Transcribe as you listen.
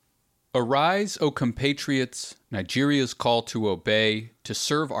Arise, O compatriots, Nigeria's call to obey, to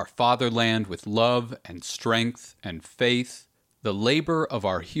serve our fatherland with love and strength and faith. The labor of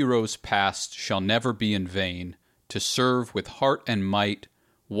our heroes past shall never be in vain, to serve with heart and might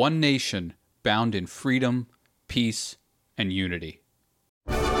one nation bound in freedom, peace, and unity.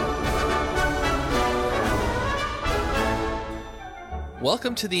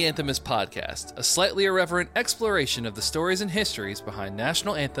 Welcome to the Anthemist podcast, a slightly irreverent exploration of the stories and histories behind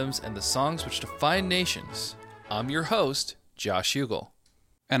national anthems and the songs which define nations. I'm your host, Josh Hugel.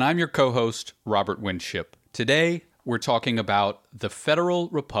 And I'm your co-host, Robert Winship. Today, we're talking about the Federal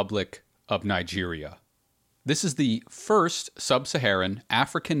Republic of Nigeria. This is the first sub-Saharan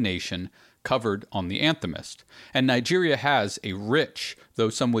African nation covered on the Anthemist, and Nigeria has a rich, though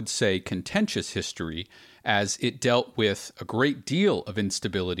some would say contentious history, as it dealt with a great deal of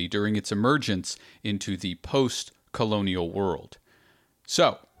instability during its emergence into the post-colonial world.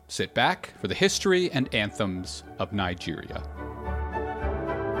 So, sit back for the history and anthems of Nigeria.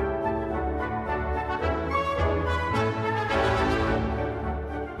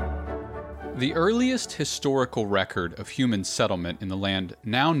 The earliest historical record of human settlement in the land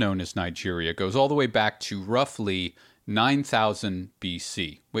now known as Nigeria goes all the way back to roughly 9,000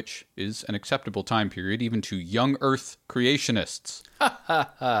 BC, which is an acceptable time period even to young Earth creationists.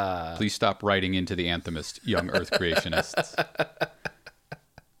 Please stop writing into the Anthemist, young Earth creationists.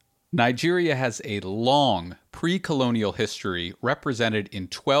 Nigeria has a long pre-colonial history represented in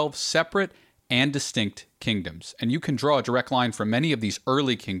 12 separate and distinct kingdoms, and you can draw a direct line from many of these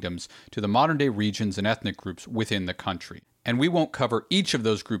early kingdoms to the modern-day regions and ethnic groups within the country. And we won't cover each of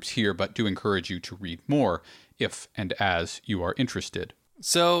those groups here, but do encourage you to read more if and as you are interested.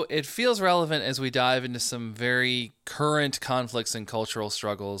 So it feels relevant as we dive into some very current conflicts and cultural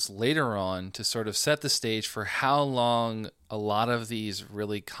struggles later on to sort of set the stage for how long a lot of these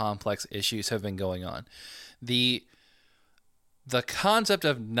really complex issues have been going on. The concept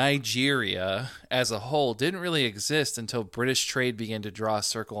of Nigeria as a whole didn't really exist until British trade began to draw a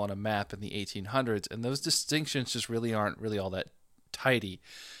circle on a map in the 1800s, and those distinctions just really aren't really all that tidy.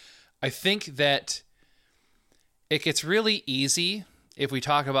 I think that it gets really easy if we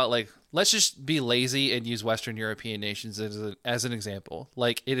talk about, like, let's just be lazy and use Western European nations as an example.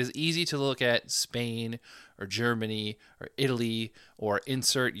 Like, it is easy to look at Spain or Germany or Italy or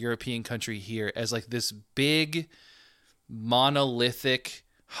insert European country here as like this big monolithic,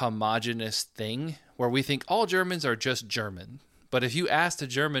 homogenous thing where we think all Germans are just German. But if you asked a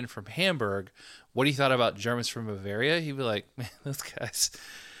German from Hamburg what he thought about Germans from Bavaria, he'd be like, man, those guys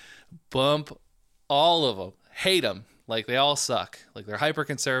bump all of them, hate them. Like, they all suck. Like, they're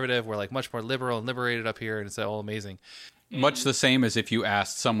hyper-conservative. We're like much more liberal and liberated up here, and it's all amazing. Much the same as if you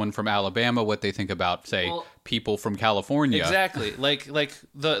asked someone from Alabama what they think about, say, people from California. Exactly. Like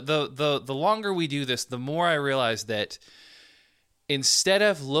the longer we do this, the more I realize that instead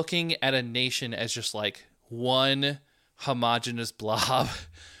of looking at a nation as just like one homogenous blob,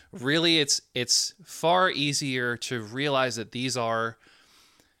 really it's far easier to realize that these are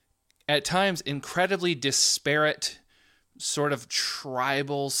at times incredibly disparate sort of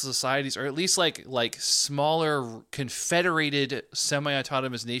tribal societies, or at least like smaller confederated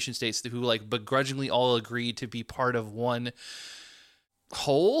semi-autonomous nation states who like begrudgingly all agreed to be part of one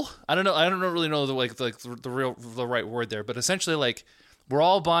whole. I don't really know the right word there, but essentially, like, we're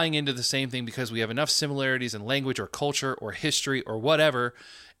all buying into the same thing because we have enough similarities in language or culture or history or whatever,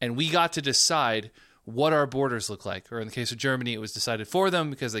 and we got to decide what our borders look like. Or in the case of Germany, it was decided for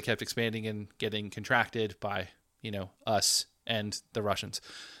them because they kept expanding and getting contracted by, us and the Russians.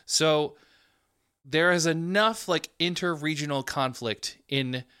 So there is enough like inter-regional conflict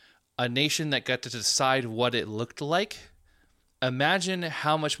in a nation that got to decide what it looked like. Imagine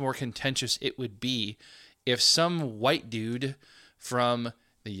how much more contentious it would be if some white dude from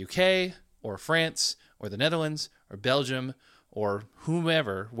the UK or France or the Netherlands or Belgium or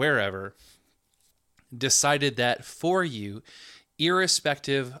whomever, wherever, decided that for you,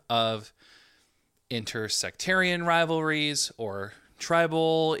 irrespective of intersectarian rivalries or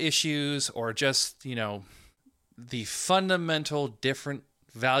tribal issues or just, the fundamental different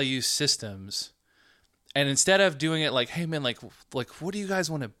value systems. And instead of doing it like, hey man, like what do you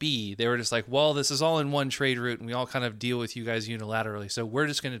guys want to be? They were just like, well, this is all in one trade route and we all kind of deal with you guys unilaterally. So we're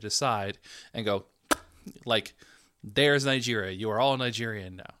just going to decide and go, like, there's Nigeria. You are all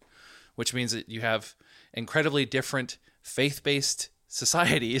Nigerian now, which means that you have incredibly different faith-based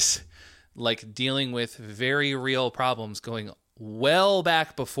societies, like dealing with very real problems going well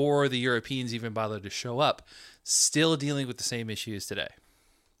back before the Europeans even bothered to show up, still dealing with the same issues today.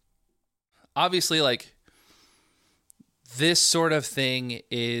 Obviously, like, This sort of thing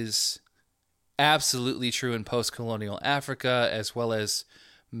is absolutely true in post-colonial Africa, as well as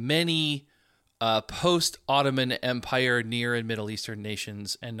many post-Ottoman Empire Near and Middle Eastern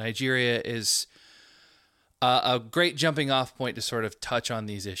nations. And Nigeria is a great jumping off point to sort of touch on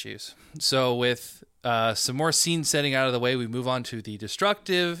these issues. So with some more scene setting out of the way, we move on to the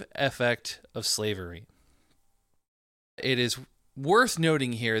destructive effect of slavery. It is worth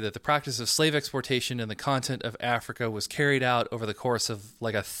noting here that the practice of slave exportation in the continent of Africa was carried out over the course of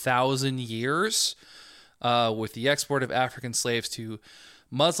like 1,000 years, with the export of African slaves to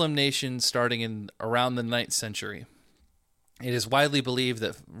Muslim nations starting in around the 9th century. It is widely believed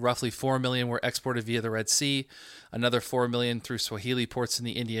that roughly 4 million were exported via the Red Sea, another 4 million through Swahili ports in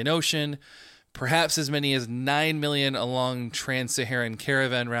the Indian Ocean, perhaps as many as 9 million along trans-Saharan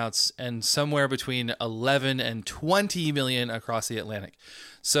caravan routes, and somewhere between 11 and 20 million across the Atlantic.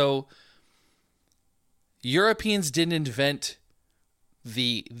 So Europeans didn't invent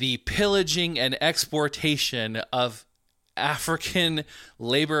the pillaging and exportation of African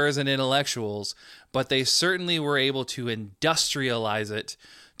laborers and intellectuals, but they certainly were able to industrialize it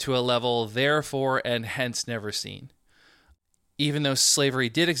to a level therefore and hence never seen. Even though slavery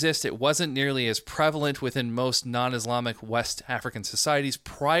did exist, it wasn't nearly as prevalent within most non-Islamic West African societies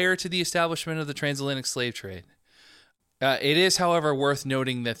prior to the establishment of the transatlantic slave trade. It is, however, worth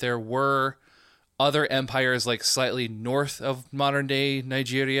noting that there were other empires like slightly north of modern-day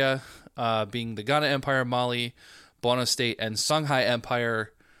Nigeria, being the Ghana Empire, Mali, Bono State, and Songhai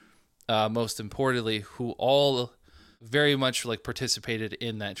Empire, most importantly, who all very much like participated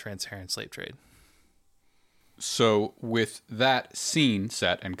in that trans-Saharan slave trade. So with that scene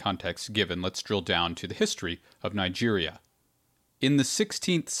set and context given, let's drill down to the history of Nigeria. In the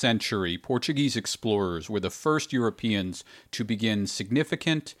 16th century, Portuguese explorers were the first Europeans to begin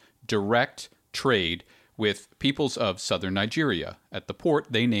significant, direct trade with peoples of southern Nigeria. At the port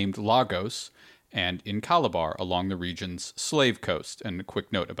they named Lagos, and in Calabar along the region's slave coast. And a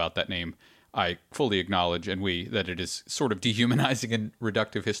quick note about that name. I fully acknowledge, and that it is sort of dehumanizing and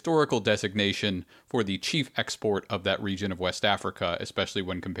reductive historical designation for the chief export of that region of West Africa, especially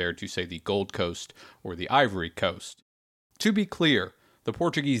when compared to, say, the Gold Coast or the Ivory Coast. To be clear, the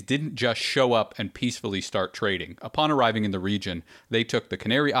Portuguese didn't just show up and peacefully start trading. Upon arriving in the region, they took the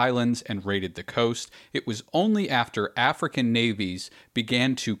Canary Islands and raided the coast. It was only after African navies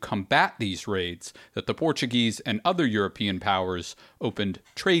began to combat these raids that the Portuguese and other European powers opened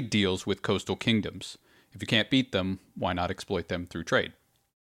trade deals with coastal kingdoms. If you can't beat them, why not exploit them through trade?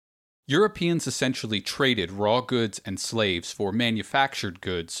 Europeans essentially traded raw goods and slaves for manufactured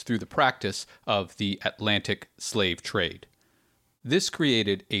goods through the practice of the Atlantic slave trade. This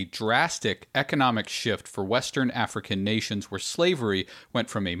created a drastic economic shift for Western African nations where slavery went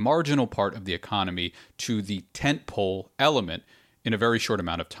from a marginal part of the economy to the tentpole element in a very short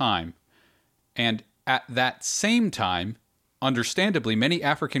amount of time. And at that same time, understandably, many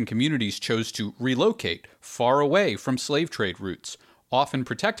African communities chose to relocate far away from slave trade routes, often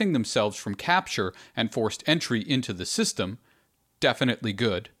protecting themselves from capture and forced entry into the system. Definitely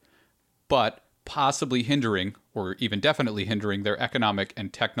good, but possibly hindering, or even definitely hindering, their economic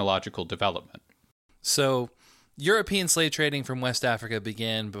and technological development. So, European slave trading from West Africa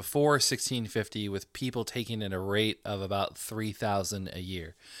began before 1650 with people taking at a rate of about 3,000 a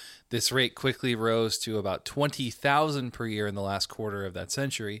year. This rate quickly rose to about 20,000 per year in the last quarter of that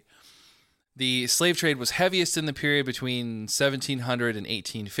century. The slave trade was heaviest in the period between 1700 and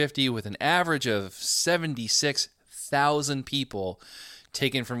 1850, with an average of 76,000 people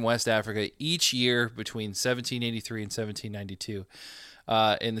taken from West Africa each year between 1783 and 1792.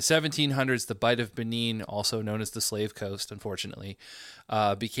 In the 1700s, the Bight of Benin, also known as the Slave Coast, unfortunately,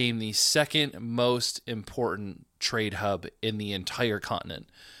 became the second most important trade hub in the entire continent.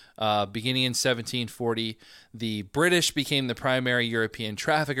 Beginning in 1740, the British became the primary European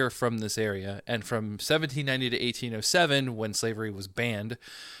trafficker from this area, and from 1790 to 1807, when slavery was banned,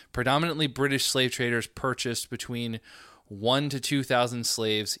 predominantly British slave traders purchased between 1,000 to 2,000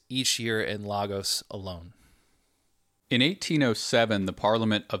 slaves each year in Lagos alone. In 1807, the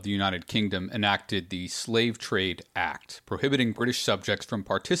Parliament of the United Kingdom enacted the Slave Trade Act, prohibiting British subjects from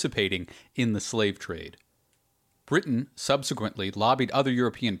participating in the slave trade. Britain subsequently lobbied other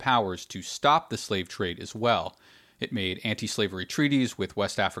European powers to stop the slave trade as well. It made anti-slavery treaties with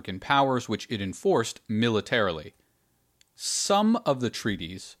West African powers, which it enforced militarily. Some of the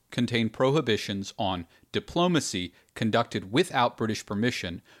treaties contain prohibitions on diplomacy conducted without British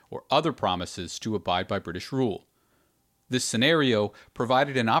permission or other promises to abide by British rule. This scenario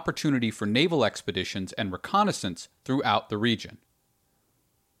provided an opportunity for naval expeditions and reconnaissance throughout the region.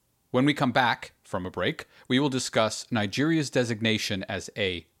 When we come back from a break, we will discuss Nigeria's designation as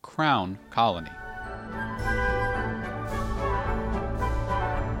a crown colony.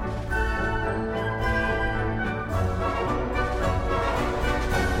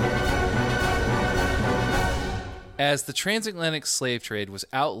 As the transatlantic slave trade was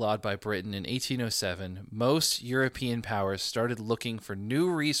outlawed by Britain in 1807, most European powers started looking for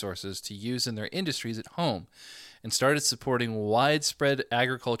new resources to use in their industries at home and started supporting widespread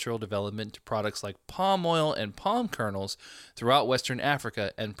agricultural development to products like palm oil and palm kernels throughout Western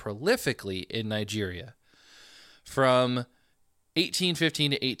Africa and prolifically in Nigeria. From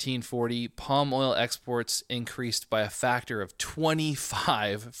 1815 to 1840, palm oil exports increased by a factor of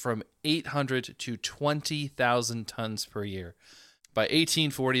 25 from 800 to 20,000 tons per year. By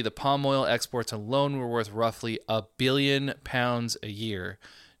 1840, the palm oil exports alone were worth roughly £1 billion a year.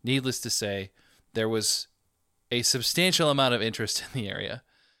 Needless to say, there was a substantial amount of interest in the area.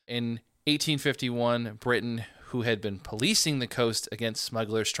 In 1851, Britain, who had been policing the coast against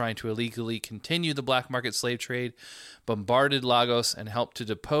smugglers trying to illegally continue the black market slave trade, bombarded Lagos and helped to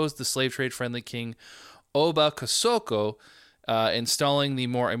depose the slave trade-friendly king Oba Kosoko, installing the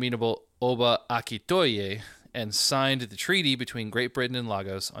more amenable Oba Akitoye, and signed the treaty between Great Britain and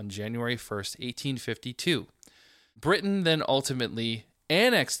Lagos on January 1st, 1852. Britain then ultimately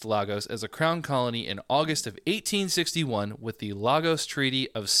annexed Lagos as a crown colony in August of 1861 with the Lagos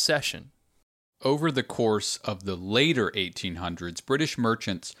Treaty of Cession. Over the course of the later 1800s, British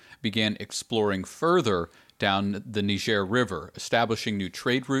merchants began exploring further down the Niger River, establishing new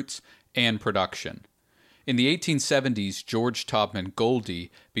trade routes and production. In the 1870s, George Tobman Goldie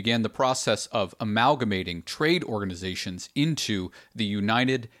began the process of amalgamating trade organizations into the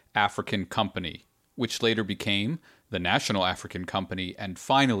United African Company, which later became the National African Company and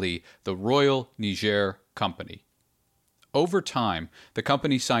finally the Royal Niger Company. Over time, the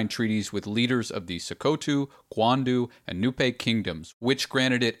company signed treaties with leaders of the Sokoto, Gwandu, and Nupe kingdoms, which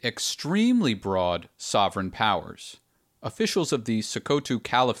granted it extremely broad sovereign powers. Officials of the Sokoto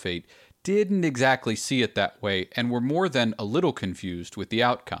Caliphate didn't exactly see it that way and were more than a little confused with the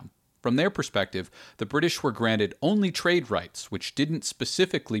outcome. From their perspective, the British were granted only trade rights, which didn't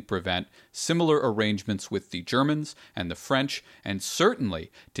specifically prevent similar arrangements with the Germans and the French, and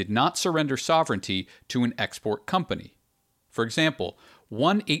certainly did not surrender sovereignty to an export company. For example,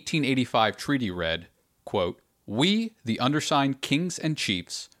 one 1885 treaty read, quote, "We, the undersigned kings and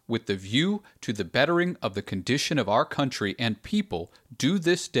chiefs, with the view to the bettering of the condition of our country and people, do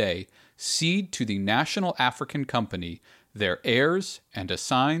this day cede to the National African Company their heirs and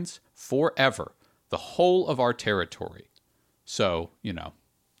assigns forever the whole of our territory." So,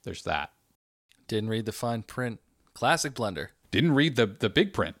 there's that. Didn't read the fine print. Classic blunder. Didn't read the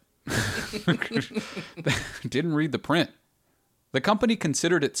big print. Didn't read the print. The company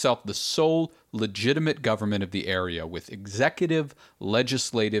considered itself the sole legitimate government of the area with executive,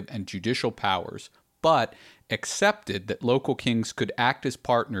 legislative, and judicial powers, but accepted that local kings could act as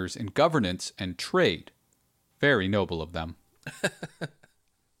partners in governance and trade. Very noble of them.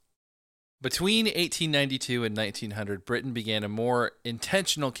 Between 1892 and 1900, Britain began a more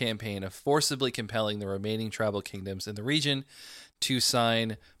intentional campaign of forcibly compelling the remaining tribal kingdoms in the region to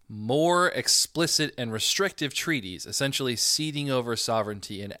sign more explicit and restrictive treaties, essentially ceding over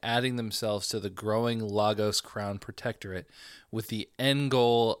sovereignty and adding themselves to the growing Lagos Crown Protectorate, with the end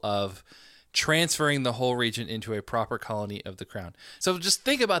goal of transferring the whole region into a proper colony of the crown. So just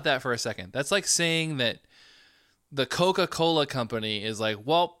think about that for a second. That's like saying that the Coca-Cola company is like,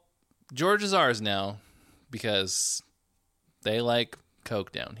 well, George is ours now because they like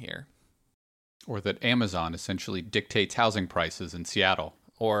Coke down here. Or that Amazon essentially dictates housing prices in Seattle.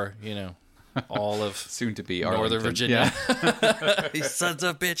 Or, all of soon to be Northern Arlington. Virginia. Yeah. These sons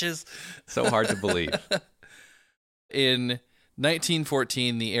of bitches. So hard to believe. In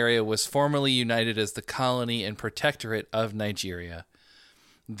 1914, the area was formally united as the colony and protectorate of Nigeria.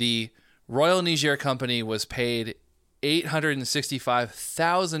 The Royal Niger Company was paid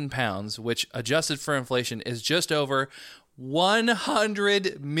 £865,000, which, adjusted for inflation, is just over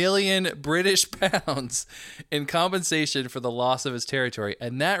 100 million British pounds in compensation for the loss of its territory,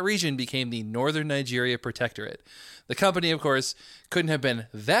 and that region became the Northern Nigeria Protectorate. The company, of course, couldn't have been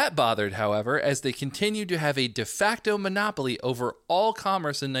that bothered, however, as they continued to have a de facto monopoly over all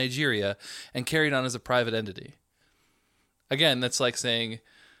commerce in Nigeria and carried on as a private entity. Again, that's like saying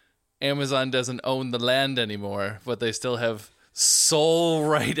Amazon doesn't own the land anymore, but they still have sole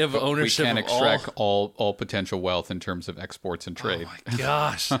right of ownership. We can extract all potential wealth in terms of exports and trade. Oh my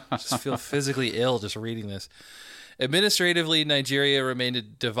gosh. I just feel physically ill just reading this. Administratively, Nigeria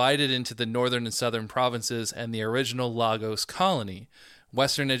remained divided into the northern and southern provinces and the original Lagos colony,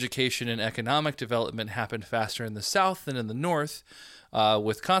 Western education and economic development happened faster in the South than in the North,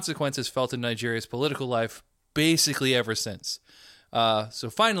 with consequences felt in Nigeria's political life basically ever since. So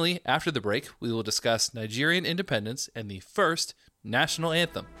finally, after the break, we will discuss Nigerian independence and the first national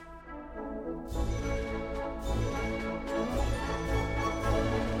anthem.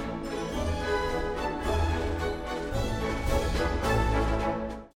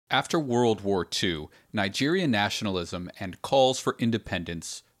 After World War II, Nigerian nationalism and calls for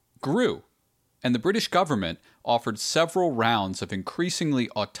independence grew, and the British government offered several rounds of increasingly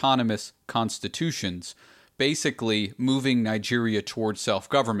autonomous constitutions, basically moving Nigeria towards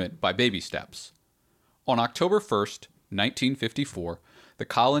self-government by baby steps. On October 1st, 1954, the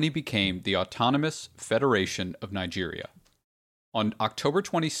colony became the Autonomous Federation of Nigeria. On October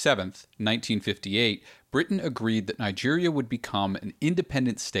 27, 1958, Britain agreed that Nigeria would become an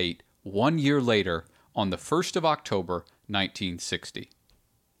independent state 1 year later on the 1st of October, 1960.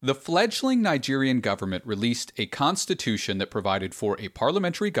 The fledgling Nigerian government released a constitution that provided for a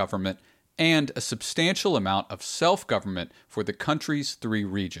parliamentary government and a substantial amount of self-government for the country's 3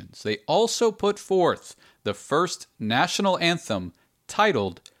 regions. They also put forth the first national anthem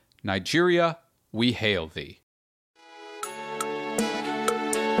titled, "Nigeria, We Hail Thee."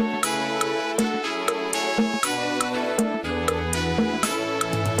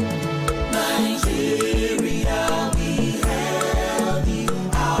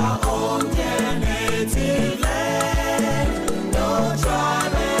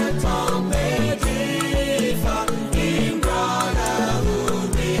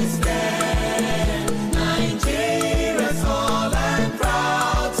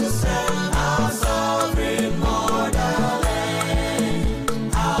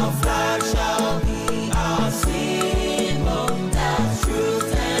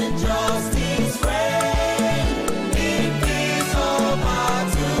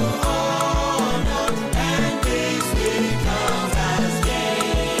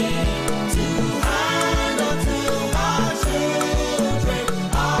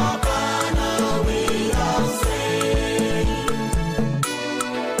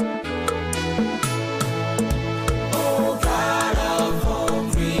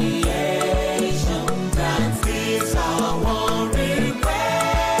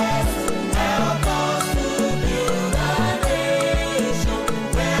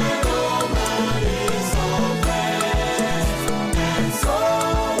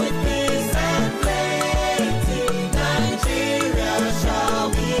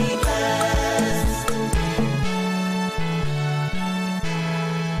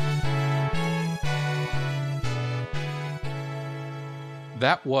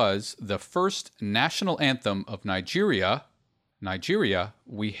 That was the first national anthem of Nigeria, "Nigeria,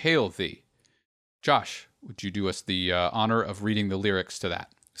 We Hail Thee." Josh, would you do us the honor of reading the lyrics to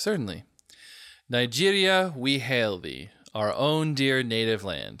that? Certainly. Nigeria, we hail thee, our own dear native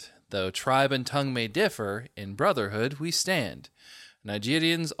land. Though tribe and tongue may differ, in brotherhood we stand.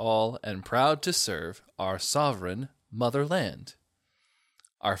 Nigerians all, and proud to serve our sovereign motherland.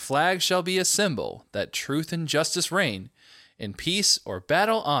 Our flag shall be a symbol that truth and justice reign, in peace or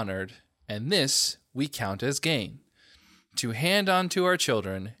battle honored, and this we count as gain, to hand unto our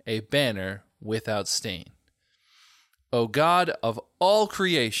children a banner without stain. O God of all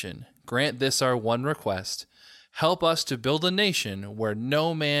creation, grant this our one request. Help us to build a nation where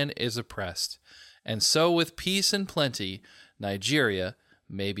no man is oppressed, and so with peace and plenty, Nigeria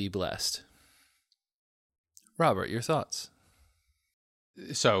may be blessed. Robert, your thoughts?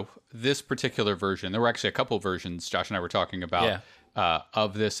 So this particular version, there were actually a couple versions Josh and I were talking about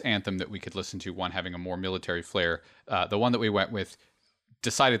of this anthem that we could listen to, one having a more military flair. The one that we went with,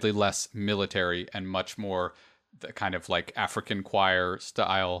 decidedly less military and much more the kind of like African choir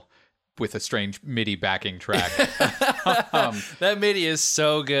style with a strange MIDI backing track. That MIDI is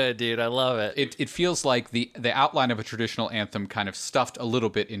so good, dude. I love it. It feels like the outline of a traditional anthem kind of stuffed a little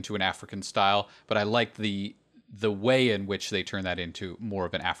bit into an African style, but I like the way in which they turn that into more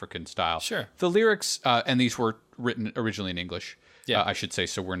of an African style. Sure. The lyrics, and these were written originally in English, I should say,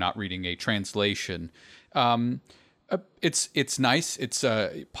 so we're not reading a translation. It's nice. It's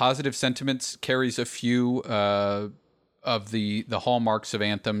positive sentiments, carries a few of the hallmarks of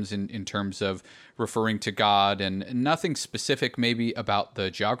anthems in terms of referring to God, and nothing specific maybe about the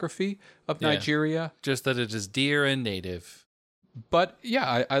geography of Nigeria. Just that it is dear and native. But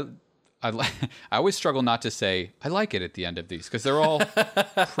yeah, I always struggle not to say I like it at the end of these because they're all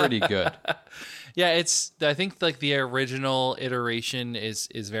pretty good. Yeah, I think like the original iteration is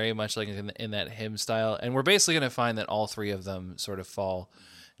very much like in that hymn style, and we're basically going to find that all three of them sort of fall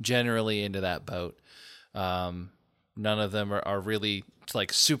generally into that boat. None of them are really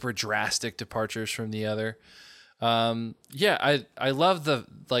like super drastic departures from the other. I love the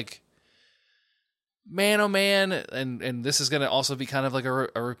like man, oh man, and this is going to also be kind of like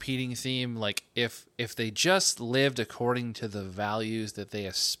a repeating theme. Like if they just lived according to the values that they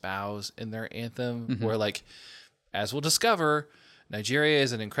espouse in their anthem, where like, as we'll discover, Nigeria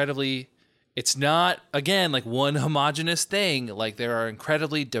is an incredibly, it's not, again, like one homogenous thing. Like there are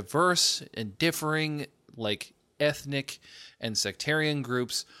incredibly diverse and differing like ethnic and sectarian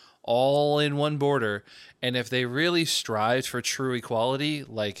groups all in one border. And if they really strived for true equality,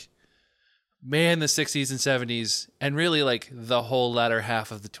 like, man, the 60s and 70s, and really like the whole latter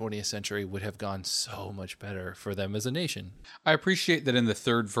half of the 20th century would have gone so much better for them as a nation. I appreciate that in the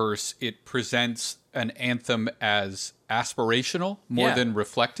third verse, it presents an anthem as aspirational more than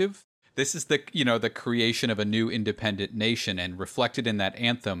reflective. This is the creation of a new independent nation, and reflected in that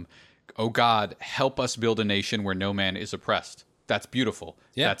anthem, oh God, help us build a nation where no man is oppressed. That's beautiful.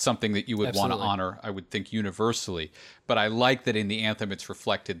 Yeah. That's something that you would want to honor, I would think, universally. But I like that in the anthem it's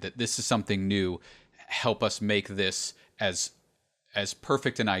reflected that this is something new. Help us make this as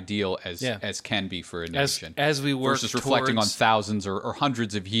perfect and ideal as can be for a nation. As we work versus reflecting on thousands or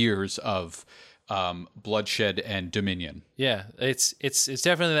hundreds of years of bloodshed and dominion. Yeah, it's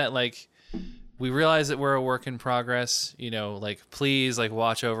definitely that, like, we realize that we're a work in progress, like, please, like,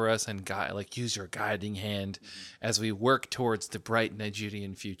 watch over us and guide, like, use your guiding hand as we work towards the bright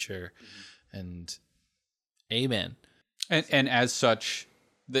Nigerian future. And amen. And as such,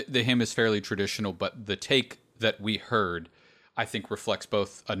 the hymn is fairly traditional, but the take that we heard, I think, reflects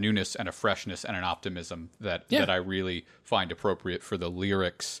both a newness and a freshness and an optimism that I really find appropriate for the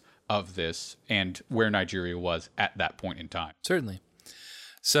lyrics of this and where Nigeria was at that point in time. Certainly.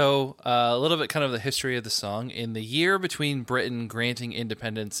 So a little bit kind of the history of the song. In the year between Britain granting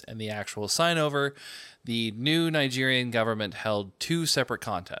independence and the actual sign-over, the new Nigerian government held two separate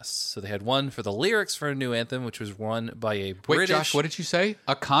contests. So they had one for the lyrics for a new anthem, which was won by a British... Wait, Josh, what did you say?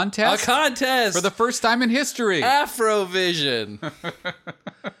 A contest? A contest! For the first time in history! Afrovision!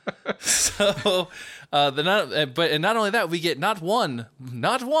 So... not only that, we get not one,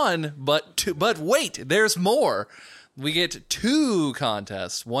 but two. But wait, there's more. We get two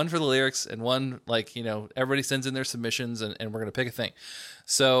contests, one for the lyrics and one, like, everybody sends in their submissions and we're going to pick a thing.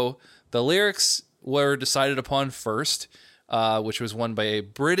 So the lyrics were decided upon first, which was won by a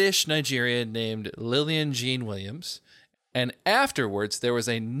British Nigerian named Lillian Jean Williams. And afterwards, there was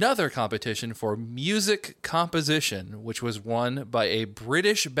another competition for music composition, which was won by a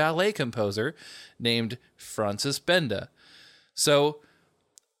British ballet composer named Francis Benda. So,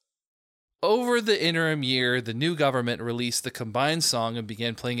 over the interim year, the new government released the combined song and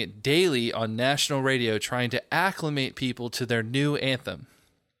began playing it daily on national radio, trying to acclimate people to their new anthem.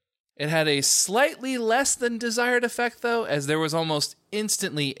 It had a slightly less than desired effect, though, as there was almost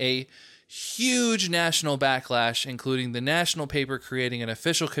instantly a huge national backlash, including the national paper creating an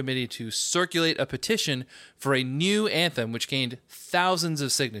official committee to circulate a petition for a new anthem, which gained thousands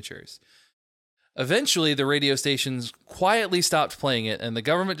of signatures. Eventually, the radio stations quietly stopped playing it, and the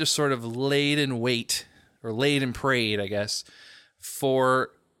government just sort of laid in wait, or laid and prayed, I guess,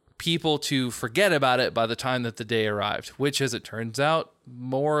 for people to forget about it by the time that the day arrived, which, as it turns out,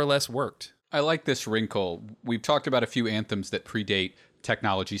 more or less worked. I like this wrinkle. We've talked about a few anthems that predate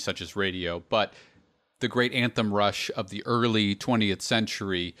technology such as radio, but the great anthem rush of the early 20th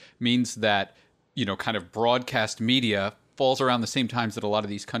century means that, kind of broadcast media falls around the same times that a lot of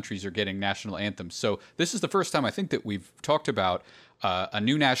these countries are getting national anthems. So this is the first time I think that we've talked about a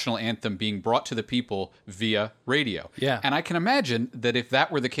new national anthem being brought to the people via radio. Yeah. And I can imagine that if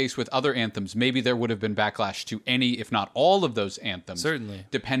that were the case with other anthems, maybe there would have been backlash to any, if not all of those anthems. Certainly.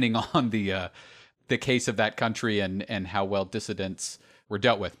 Depending on the case of that country and how well dissidents were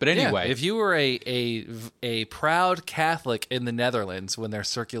dealt with. But anyway, if you were a proud Catholic in the Netherlands when they're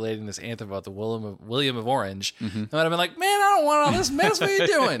circulating this anthem about the William of Orange, they might have been like, "Man, I don't want all this mess. What are you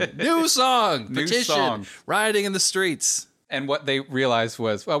doing? New song, petition, rioting in the streets." And what they realized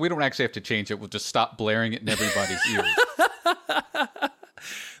was, well, we don't actually have to change it. We'll just stop blaring it in everybody's ears.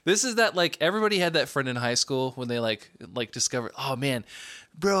 This is that, like, everybody had that friend in high school when they like discovered, oh man,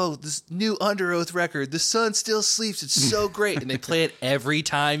 bro, this new Under Oath record, The Sun Still Sleeps, it's so great. And they play it every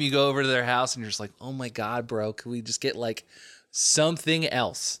time you go over to their house and you're just like, oh my God, bro, can we just get like something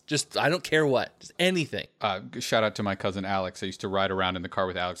else? Just, I don't care what, just anything. Shout out to my cousin Alex. I used to ride around in the car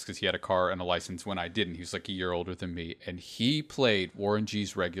with Alex because he had a car and a license when I didn't. He was like a year older than me. And he played Warren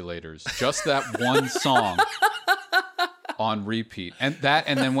G's Regulators, just that one song. On repeat. And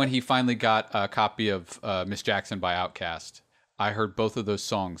then when he finally got a copy of Miss Jackson by Outkast, I heard both of those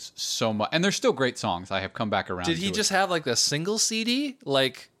songs so much. And they're still great songs. I have come back around Did he just have like a single CD?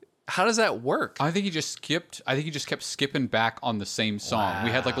 Like, how does that work? I think he just kept skipping back on the same song. Wow. We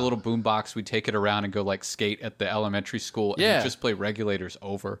had like a little boombox. We'd take it around and go like skate at the elementary school. And we'd just play Regulators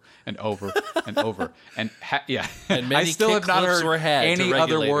over and over and over. And And many I still have not heard any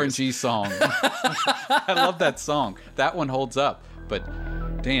other Warren G song. I love that song. That one holds up. But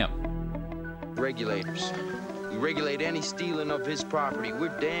damn. Regulators. We regulate any stealing of his property.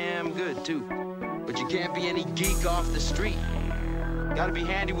 We're damn good, too. But you can't be any geek off the street. Gotta be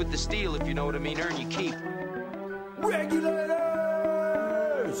handy with the steel, if you know what I mean. Earn your keep. Regulators!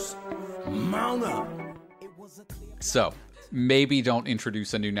 Mount up! So, maybe don't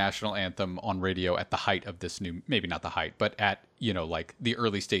introduce a new national anthem on radio at the height of this new, maybe not the height, but at, like the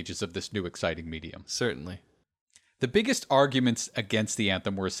early stages of this new exciting medium. Certainly. The biggest arguments against the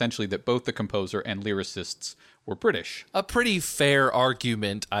anthem were essentially that both the composer and lyricists were British. A pretty fair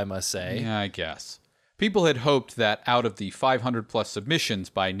argument, I must say. Yeah, I guess. People had hoped that out of the 500-plus submissions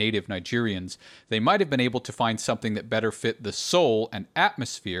by native Nigerians, they might have been able to find something that better fit the soul and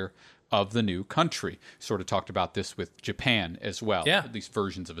atmosphere of the new country. Sort of talked about this with Japan as well, at least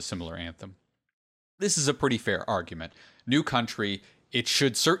versions of a similar anthem. This is a pretty fair argument. New country, it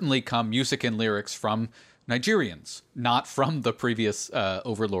should certainly come music and lyrics from Nigerians, not from the previous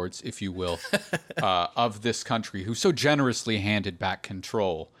overlords, if you will, of this country, who so generously handed back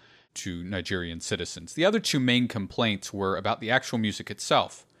control to Nigerian citizens. The other two main complaints were about the actual music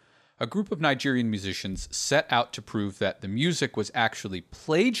itself. A group of Nigerian musicians set out to prove that the music was actually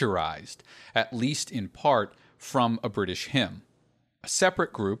plagiarized, at least in part, from a British hymn. A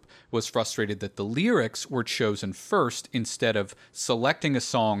separate group was frustrated that the lyrics were chosen first instead of selecting a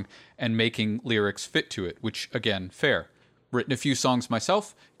song and making lyrics fit to it, which, again, fair. Written a few songs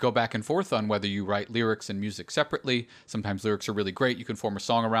myself, go back and forth on whether you write lyrics and music separately. Sometimes lyrics are really great, you can form a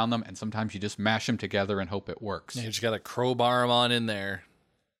song around them, and sometimes you just mash them together and hope it works. You just got to crowbar them on in there.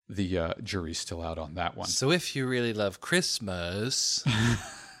 The jury's still out on that one. So if you really love Christmas,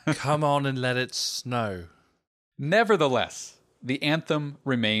 come on and let it snow. Nevertheless, the anthem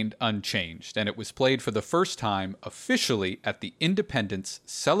remained unchanged, and it was played for the first time officially at the independence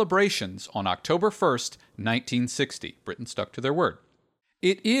celebrations on October 1st, 1960. Britain stuck to their word.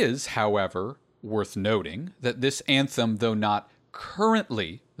 It is, however, worth noting that this anthem, though not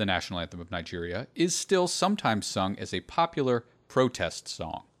currently the national anthem of Nigeria, is still sometimes sung as a popular protest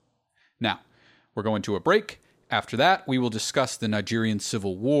song. Now, we're going to a break. After that, we will discuss the Nigerian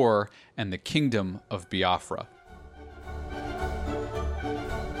Civil War and the Kingdom of Biafra.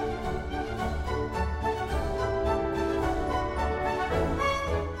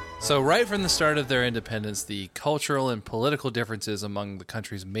 So right from the start of their independence, the cultural and political differences among the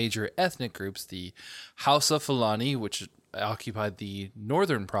country's major ethnic groups, the Hausa Fulani, which occupied the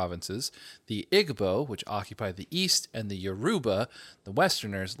northern provinces, the Igbo, which occupied the east, and the Yoruba, the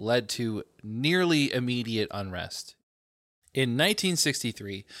westerners, led to nearly immediate unrest. In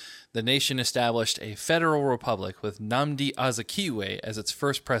 1963, the nation established a federal republic with Nnamdi Azikiwe as its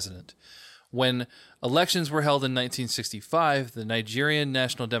first president. When elections were held in 1965, the Nigerian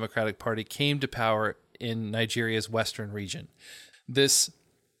National Democratic Party came to power in Nigeria's western region. This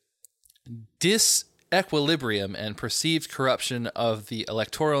disequilibrium and perceived corruption of the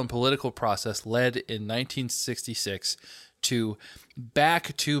electoral and political process led in 1966 to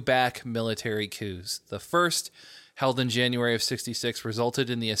back-to-back military coups. The first, held in January of 66, resulted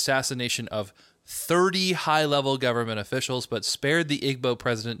in the assassination of 30 high-level government officials, but spared the Igbo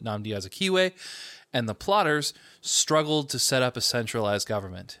president Nnamdi Azikiwe, and the plotters struggled to set up a centralized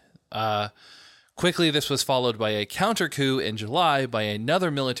government. Quickly, this was followed by a counter-coup in July by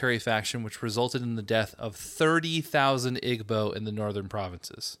another military faction, which resulted in the death of 30,000 Igbo in the northern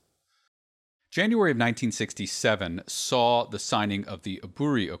provinces. January of 1967 saw the signing of the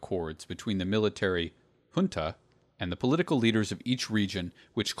Aburi Accords between the military junta and the political leaders of each region,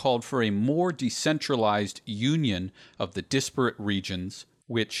 which called for a more decentralized union of the disparate regions,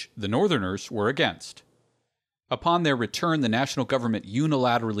 which the Northerners were against. Upon their return, the national government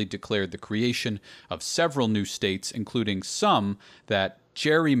unilaterally declared the creation of several new states, including some that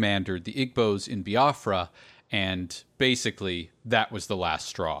gerrymandered the Igbos in Biafra, and basically, that was the last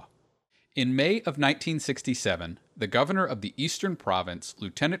straw. In May of 1967, the governor of the Eastern Province,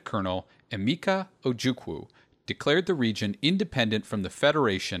 Lieutenant Colonel Emeka Ojukwu, declared the region independent from the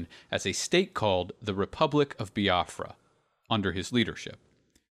Federation as a state called the Republic of Biafra, under his leadership.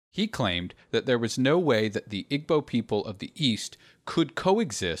 He claimed that there was no way that the Igbo people of the East could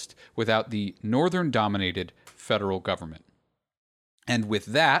coexist without the northern-dominated federal government. And with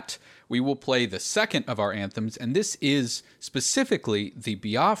that, we will play the second of our anthems, and this is specifically the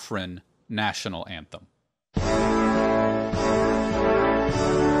Biafran national anthem.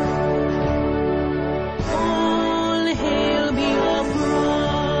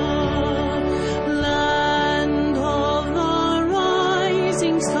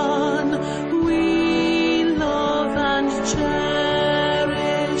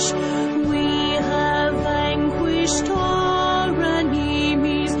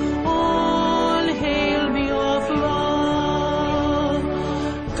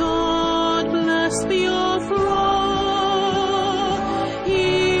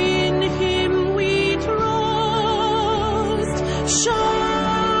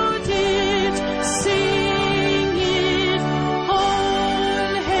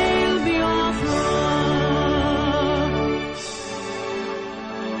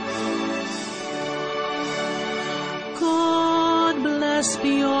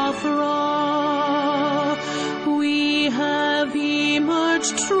 Biafra, we have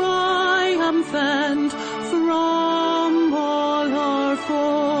emerged triumphant from all our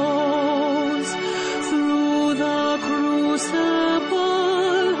foes. Through the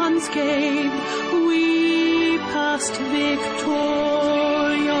crucible unscathed, we passed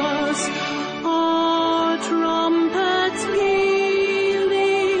victorious. Our trumpets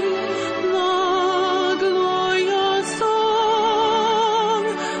pealing the glorious song.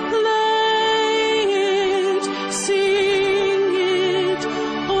 Play it, sing it,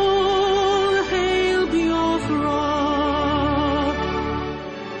 all hail Biafra.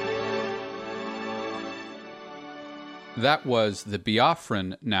 That was the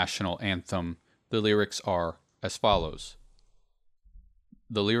Biafran national anthem. The lyrics are as follows.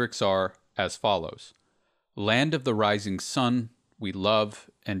 Land of the rising sun, we love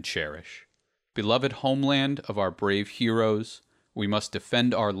and cherish. Beloved homeland of our brave heroes, we must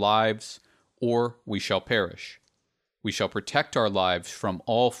defend our lives, or we shall perish. We shall protect our lives from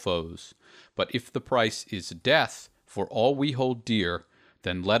all foes, but if the price is death for all we hold dear,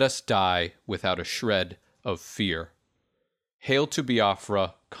 then let us die without a shred of fear. Hail to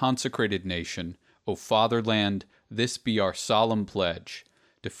Biafra, consecrated nation, O fatherland, this be our solemn pledge.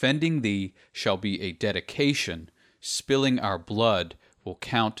 Defending thee shall be a dedication, spilling our blood will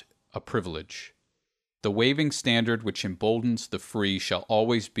count a privilege. The waving standard which emboldens the free shall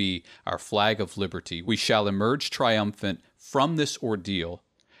always be our flag of liberty. We shall emerge triumphant from this ordeal,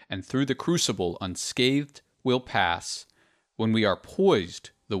 and through the crucible unscathed will pass. When we are poised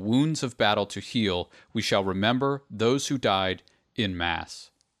the wounds of battle to heal, we shall remember those who died in mass.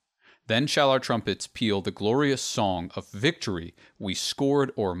 Then shall our trumpets peal the glorious song of victory we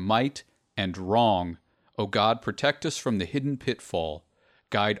scored o'er might and wrong. O God, protect us from the hidden pitfall.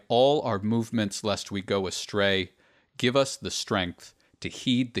 Guide all our movements lest we go astray. Give us the strength to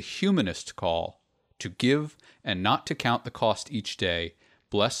heed the humanist call, to give and not to count the cost each day.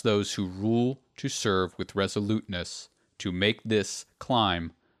 Bless those who rule to serve with resoluteness, to make this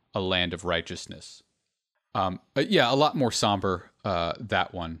climb a land of righteousness. A lot more somber,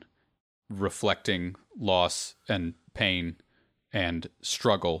 that one, reflecting loss and pain and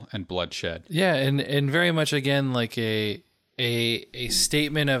struggle and bloodshed. Yeah, and very much again like a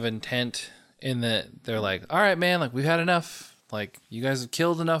statement of intent in that they're like, all right, man, like we've had enough. Like you guys have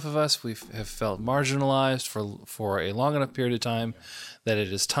killed enough of us. We have felt marginalized for a long enough period of time that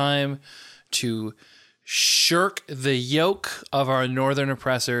it is time to shirk the yoke of our northern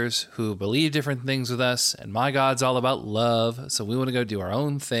oppressors who believe different things with us. And my God's all about love. So we want to go do our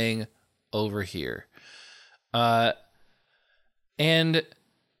own thing over here. And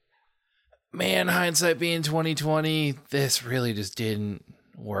man, hindsight being 2020, this really just didn't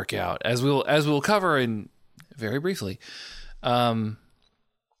work out, as we'll cover in very briefly. Again,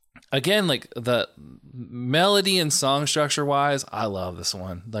 like the melody and song structure wise, I love this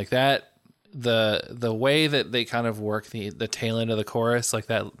one. Like that, the way that they kind of work the tail end of the chorus, like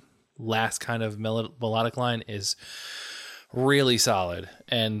that last kind of melodic line is really solid.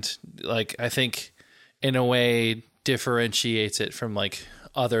 And like, I think in a way differentiates it from like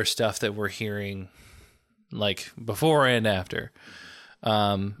other stuff that we're hearing like before and after.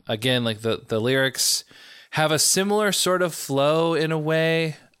 Again, like the lyrics have a similar sort of flow in a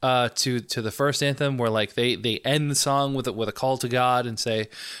way to the first anthem, where like they end the song with a call to God and say,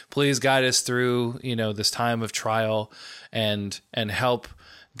 please guide us through, this time of trial and help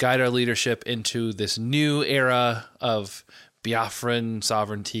guide our leadership into this new era of Biafran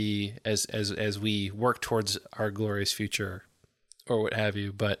sovereignty as we work towards our glorious future or what have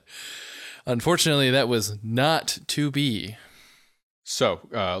you. But unfortunately, that was not to be. So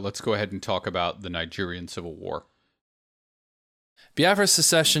let's go ahead and talk about the Nigerian Civil War. Biafra's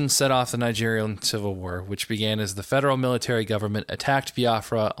secession set off the Nigerian Civil War, which began as the federal military government attacked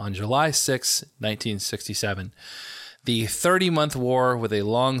Biafra on July 6, 1967. The 30-month war with a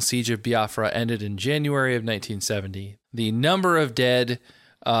long siege of Biafra ended in January of 1970. The number of dead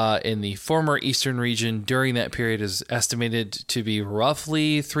in the former eastern region during that period is estimated to be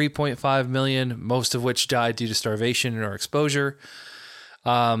roughly 3.5 million, most of which died due to starvation or exposure.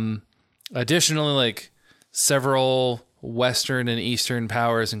 Additionally, several Western and Eastern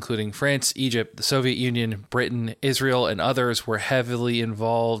powers, including France, Egypt, the Soviet Union, Britain, Israel, and others, were heavily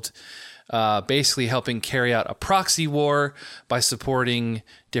involved, basically helping carry out a proxy war by supporting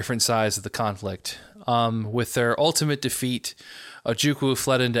different sides of the conflict. With their ultimate defeat, Ojukwu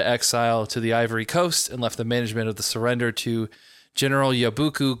fled into exile to the Ivory Coast and left the management of the surrender to General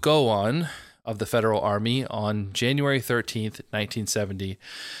Yabuku Gowon of the Federal Army on January 13th, 1970,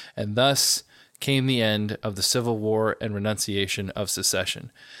 and thus came the end of the Civil War and renunciation of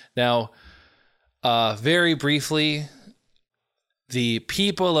secession. Now, very briefly, the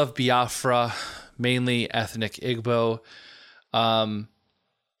people of Biafra, mainly ethnic Igbo,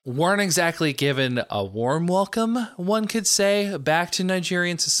 weren't exactly given a warm welcome, one could say, back to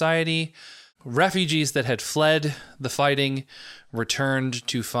Nigerian society. Refugees that had fled the fighting returned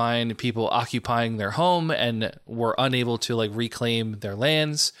to find people occupying their home and were unable to reclaim their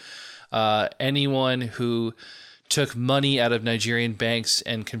lands. Anyone who took money out of Nigerian banks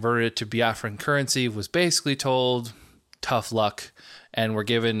and converted it to Biafran currency was basically told, tough luck, and were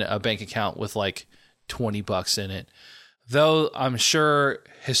given a bank account with $20 in it. Though I'm sure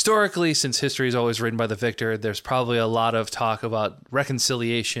historically, since history is always written by the victor, there's probably a lot of talk about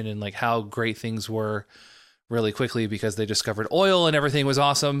reconciliation and how great things were really quickly because they discovered oil and everything was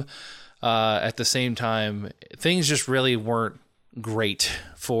awesome. At the same time, things just really weren't great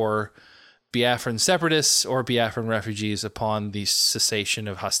for Biafran separatists or Biafran refugees upon the cessation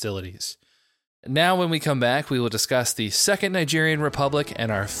of hostilities. Now, when we come back, we will discuss the Second Nigerian Republic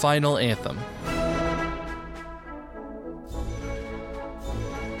and our final anthem.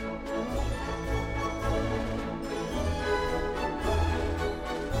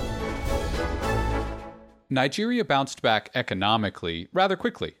 Nigeria bounced back economically rather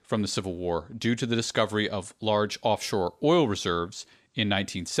quickly from the Civil War due to the discovery of large offshore oil reserves in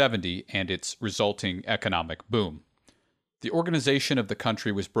 1970 and its resulting economic boom. The organization of the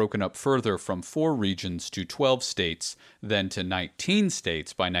country was broken up further from 4 regions to 12 states, then to 19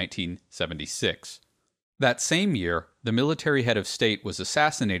 states by 1976. That same year, the military head of state was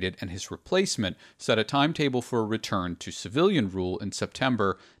assassinated and his replacement set a timetable for a return to civilian rule in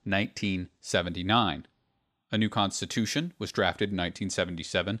September 1979. A new constitution was drafted in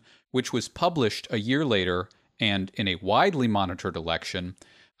 1977, which was published a year later, and in a widely monitored election,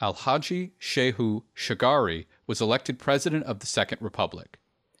 Alhaji Shehu Shagari was elected president of the Second Republic.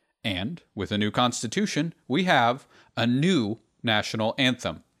 And, with a new constitution, we have a new national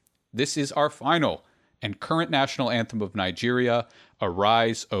anthem. This is our final and current national anthem of Nigeria,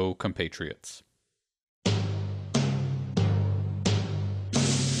 Arise, O Compatriots. Arise, O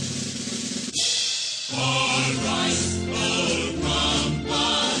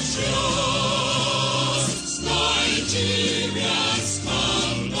compatriots, Nigeria's come again to serve our fatherland with love and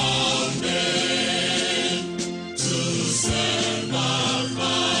strength and faith. The labor of our heroes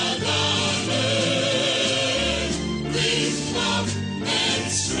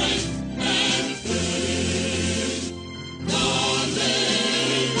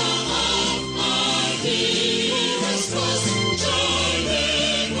was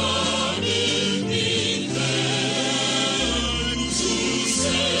joining on in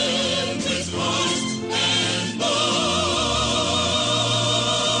the to serve with heart and voice. One nation bound in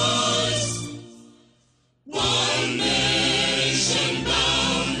freedom, peace and unity.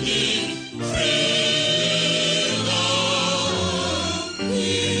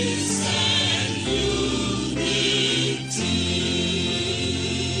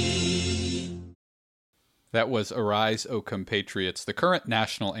 That was Arise, O Compatriots, the current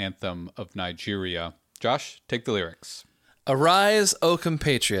national anthem of Nigeria. Josh, take the lyrics. Arise, O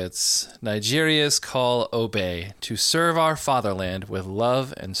compatriots, Nigeria's call obey, to serve our fatherland with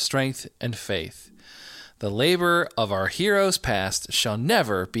love and strength and faith. The labor of our heroes past shall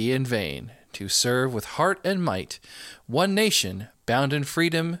never be in vain, to serve with heart and might one nation bound in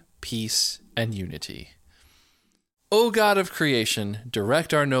freedom, peace, and unity. O God of creation,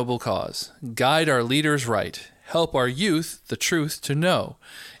 direct our noble cause, guide our leaders right, help our youth the truth to know,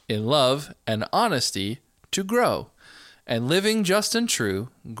 in love and honesty to grow, and living just and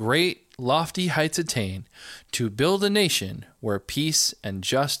true, great lofty heights attain, to build a nation where peace and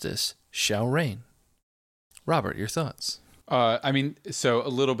justice shall reign. Robert, your thoughts? So a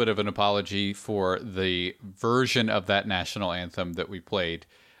little bit of an apology for the version of that national anthem that we played.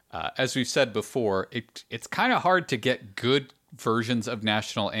 As we've said before, it's kind of hard to get good versions of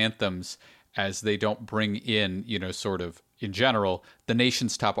national anthems as they don't bring in, sort of, in general, the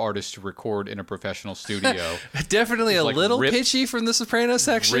nation's top artists to record in a professional studio. Definitely a little pitchy from the soprano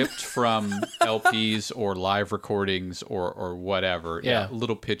section. Ripped from LPs or live recordings or whatever. Yeah. A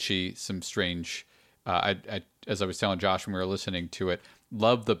little pitchy, some strange... as I was telling Josh when we were listening to it,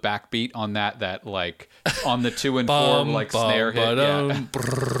 love the backbeat on that like on the 2 and 4 like snare hit. Yeah.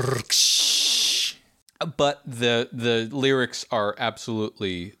 But the lyrics are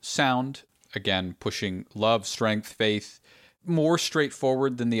absolutely sound. Again, pushing love, strength, faith, more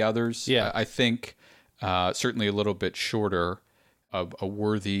straightforward than the others. Yeah. I think certainly a little bit shorter, of a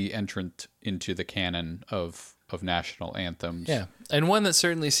worthy entrant into the canon of national anthems. Yeah, and one that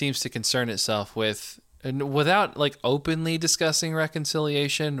certainly seems to concern itself with, and without like openly discussing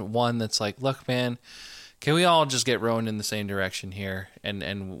reconciliation, one that's like, look, man, can we all just get rowing in the same direction here?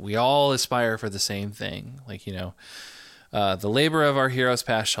 And we all aspire for the same thing. Like, the labor of our heroes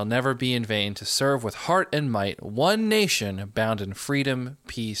past shall never be in vain, to serve with heart and might one nation bound in freedom,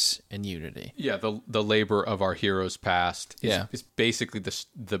 peace, and unity. Yeah, the labor of our heroes past is basically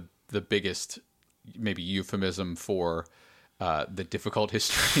the biggest maybe euphemism for the difficult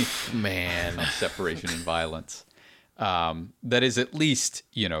history of separation and violence that is at least,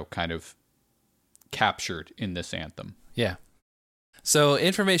 kind of captured in this anthem. Yeah. So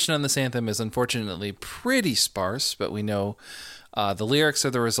information on this anthem is unfortunately pretty sparse, but we know the lyrics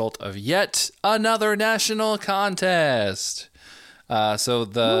are the result of yet another national contest.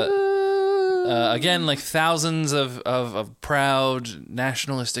 Again, like thousands of proud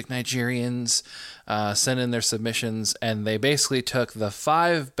nationalistic Nigerians sent in their submissions, and they basically took the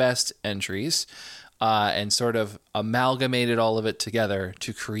 5 best entries and sort of amalgamated all of it together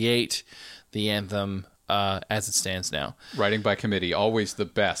to create the anthem as it stands now. Writing by committee, always the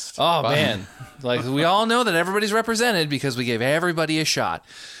best. Oh, man. Like, we all know that everybody's represented because we gave everybody a shot.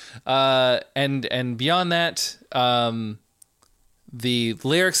 And beyond that, the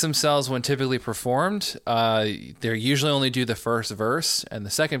lyrics themselves, when typically performed, they usually only do the first verse, and the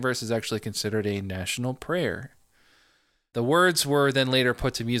second verse is actually considered a national prayer. The words were then later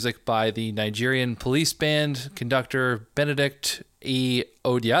put to music by the Nigerian police band conductor Benedict E.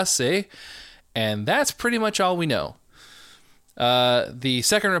 Odiase, and that's pretty much all we know. The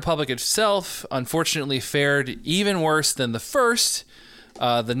Second Republic itself, unfortunately, fared even worse than the first.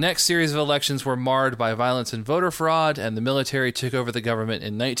 The next series of elections were marred by violence and voter fraud, and the military took over the government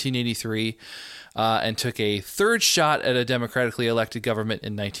in 1983 and took a third shot at a democratically elected government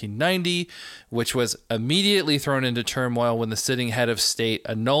in 1990, which was immediately thrown into turmoil when the sitting head of state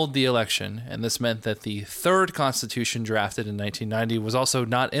annulled the election, and this meant that the third constitution drafted in 1990 was also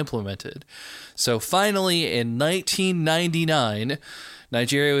not implemented. So finally, in 1999,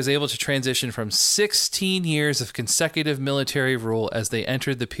 Nigeria was able to transition from 16 years of consecutive military rule as they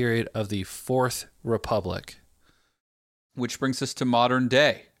entered the period of the Fourth Republic. Which brings us to modern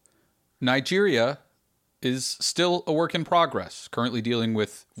day. Nigeria is still a work in progress, currently dealing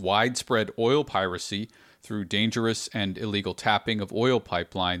with widespread oil piracy through dangerous and illegal tapping of oil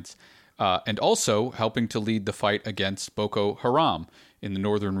pipelines, and also helping to lead the fight against Boko Haram in the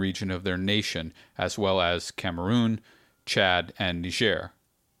northern region of their nation, as well as Cameroon, Chad, and Niger.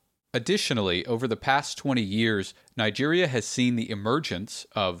 Additionally, over the past 20 years, Nigeria has seen the emergence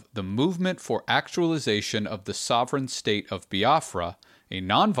of the Movement for Actualization of the Sovereign State of Biafra, a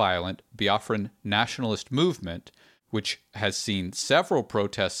nonviolent Biafran nationalist movement, which has seen several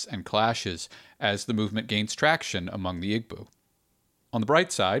protests and clashes as the movement gains traction among the Igbo. On the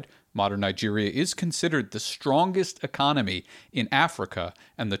bright side, modern Nigeria is considered the strongest economy in Africa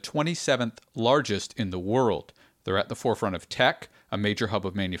and the 27th largest in the world. They're at the forefront of tech, a major hub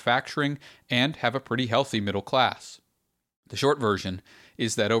of manufacturing, and have a pretty healthy middle class. The short version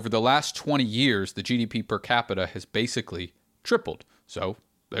is that over the last 20 years, the GDP per capita has basically tripled, so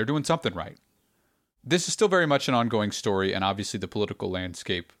they're doing something right. This is still very much an ongoing story, and obviously the political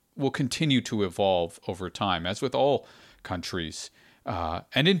landscape will continue to evolve over time, as with all countries,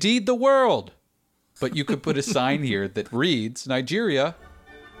 and indeed the world. But you could put a sign here that reads, Nigeria,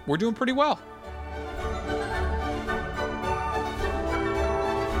 we're doing pretty well.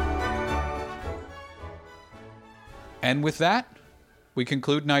 And with that, we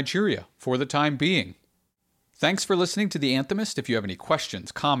conclude Nigeria for the time being. Thanks for listening to The Anthemist. If you have any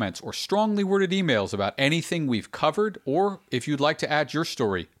questions, comments, or strongly worded emails about anything we've covered, or if you'd like to add your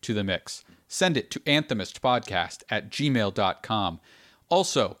story to the mix, send it to anthemistpodcast@gmail.com.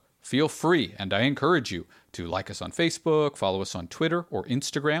 Also, feel free, and I encourage you, to like us on Facebook, follow us on Twitter or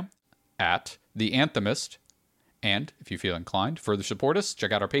Instagram at The Anthemist. And if you feel inclined to further support us,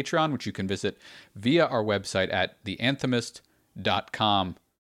 check out our Patreon, which you can visit via our website at theanthemist.com.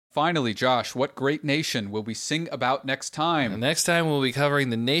 Finally, Josh, what great nation will we sing about next time? Next time we'll be covering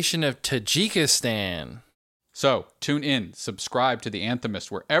the nation of Tajikistan. So, tune in, subscribe to The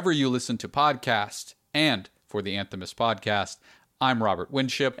Anthemist wherever you listen to podcasts. And for The Anthemist podcast, I'm Robert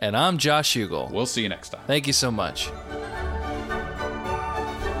Winship. And I'm Josh Hugel. We'll see you next time. Thank you so much.